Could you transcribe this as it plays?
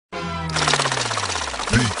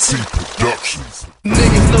BT Productions.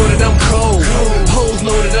 Niggas know that I'm cold, hoes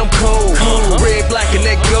know that I'm cold. Red, black, and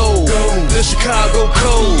that gold. The Chicago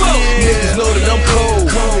code. Niggas know that I'm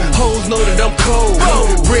cold, hoes know that I'm cold.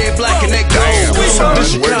 Red, black, and that gold. The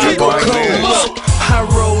Chicago code. I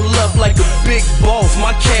roll up like a big boss,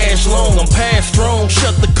 my cash long, I'm past strong.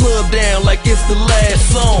 Shut the club down like it's the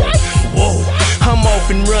last song. Whoa, I'm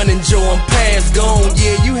off and running, Joe, I'm past gone.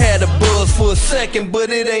 Yeah, you had a buzz for a second, but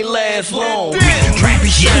it ain't last long. We be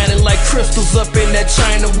shining like crystals up in that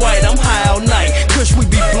China white. I'm high all night, cause we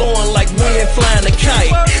be blowing like wind flying a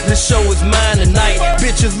kite. The show is mine tonight,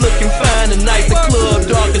 bitches looking fine tonight. The club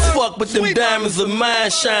dark as fuck, but them diamonds of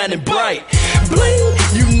mine shining bright. Bling,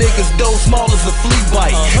 you niggas though small as a flea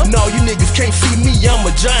bite. No, you niggas can't see me, I'm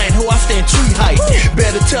a giant, ho, I stand tree height.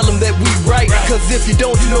 Better tell them that we right, cause if you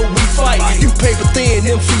don't, you know we fight. You paper thin,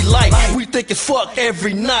 MC light, we think it's fuck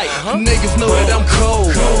every night. Niggas know that I'm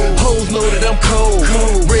cold, hoes know that I'm cold.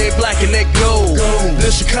 Red, black, and that gold, the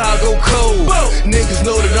Chicago code. Niggas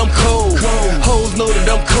know that I'm cold, hoes know that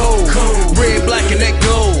I'm cold. Red, black, and that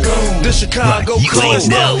gold, the Chicago code.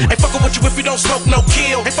 Ain't fucking with you if you don't smoke, no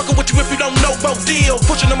kill. Ain't fucking with you if you don't know both deal.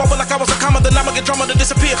 Pushing them over like I was a comma, then I'ma get drama to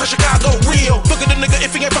disappear, cause Chicago real. Look at the nigga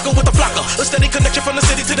if he ain't fucking with the flocker. A steady connection from the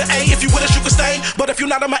city to the A. If you with us, you can stay. But if you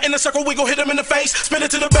not in my inner circle, we gon' hit him in the face. Spin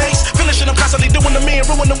it to the base. Finishing them constantly doing the me and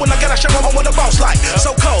ruin them when I get I show them what a boss like.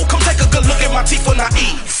 So cold, come take a good look at my teeth when I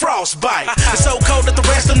eat. Frostbite. It's so cold that the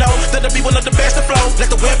rest will know that I be one of the best to flow. Let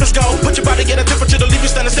the weapons go. Put your body at a temperature to leave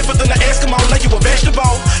you standing stiffer than the Eskimo. Like you a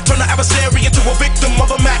vegetable. Turn the adversary into a victim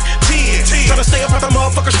of a Mac 10. Tryna stay up at the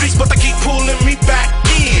motherfucking streets, but they keep pulling me back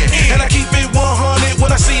in. And I keep it 100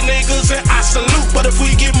 when I see niggas and I salute. But if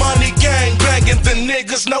we get money gang banging, then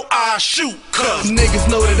niggas know I shoot. Cause niggas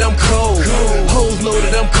know that I'm cold, hoes know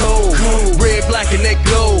that I'm cold. Red, black, and that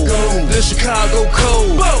gold, the Chicago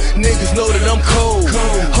code. Niggas know that I'm cold,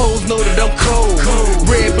 hoes know that I'm cold.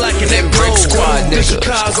 Red, black, and that gold, the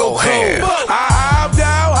Chicago code. I hopped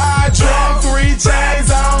out, I drunk, 3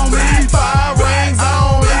 chains on me, 5 rings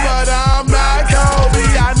on me, but I'm not Kobe.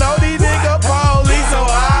 I know these niggas police, so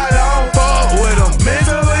I don't fuck with them.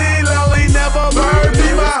 Mentally lonely, never heard me,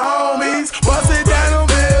 my homies. Bust it down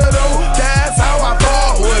the middle, that's how I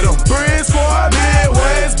fuck with them. Bridge Squad,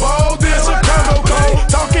 Midwest, Bold, this Chicago code.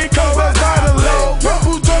 Talking covers by the low,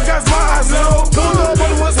 purple truck got my low. Pull up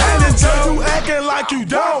on what's happening to you, acting like you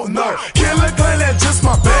don't know. Killer Clan, that's just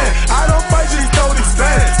my band. I don't fight, just throw these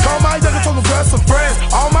fans. Call my youngest from the best of friends.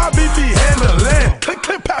 All my beef be handling. Click,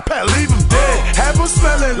 click, pat, pat, leave them dead. Have them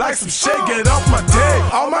smelling like some shit, get off my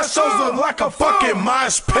dick. All my shows look like a fucking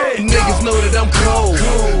mosh pit. Niggas know that I'm cold,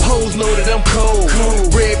 hoes know that I'm cold.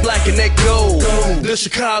 Red, black, and that gold, the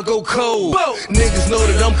Chicago code. Niggas know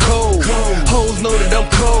that I'm cold, hoes know that I'm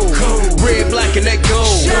cold. Red, black, and that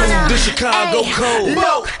gold, the Chicago code.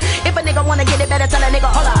 Look, if a nigga wanna get it, better tell a nigga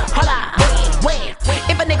holla, holla. Wait.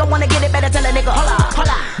 If a nigga wanna get it, better tell a nigga holla,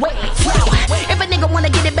 holla. Wait. If a nigga wanna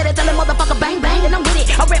get it, better tell a motherfucker bang bang, and I'm with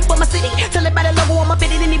it. I rap for my city, tell it by the logo on my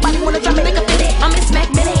fitted. Anybody wanna drop it, they can fit it. I'm in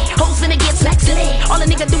smack minute, hoes finna get smack city. All a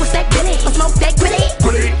nigga do is stack billy, I smoke that gritty.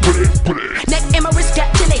 Neck in my wrist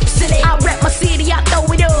got chili, silly. I rap my city, I throw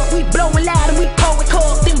it up. We blowin' loud and we pour it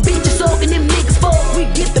cold. Them bitches up and them niggas fuck. We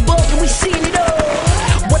get the bug and we seeing it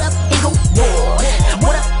up. What up, Eagle Ward?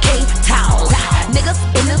 What up, Cape Town? Niggas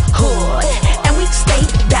in the hood, and we stay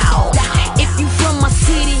down. If you from my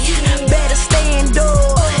city, better stand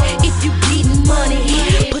up. If you getting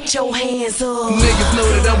money, put your hands up. Niggas know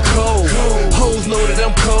that I'm cold, hoes know that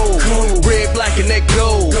I'm cold. Red, black, and that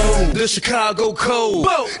gold, the Chicago code.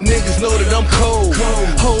 Niggas know that I'm cold,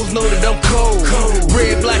 hoes know that I'm cold.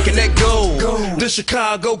 Red, black, and that gold, the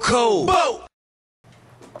Chicago code.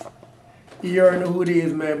 You already know who it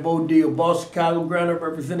is, man. Bo Deal, Boss Chicago, ground up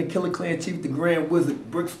representing Killer Clan Chief, the Grand Wizard,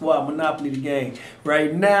 Brick Squad, Monopoly the Game.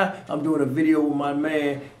 Right now, I'm doing a video with my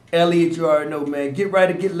man, Elliot. You already know, man. Get right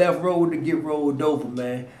or get left, roll to get rolled over,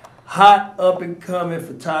 man. Hot, up and coming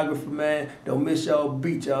photographer, man. Don't miss y'all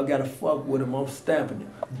beat. Y'all gotta fuck with him. I'm stamping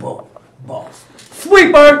it. Boom. Boss.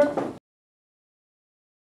 Sweet bird!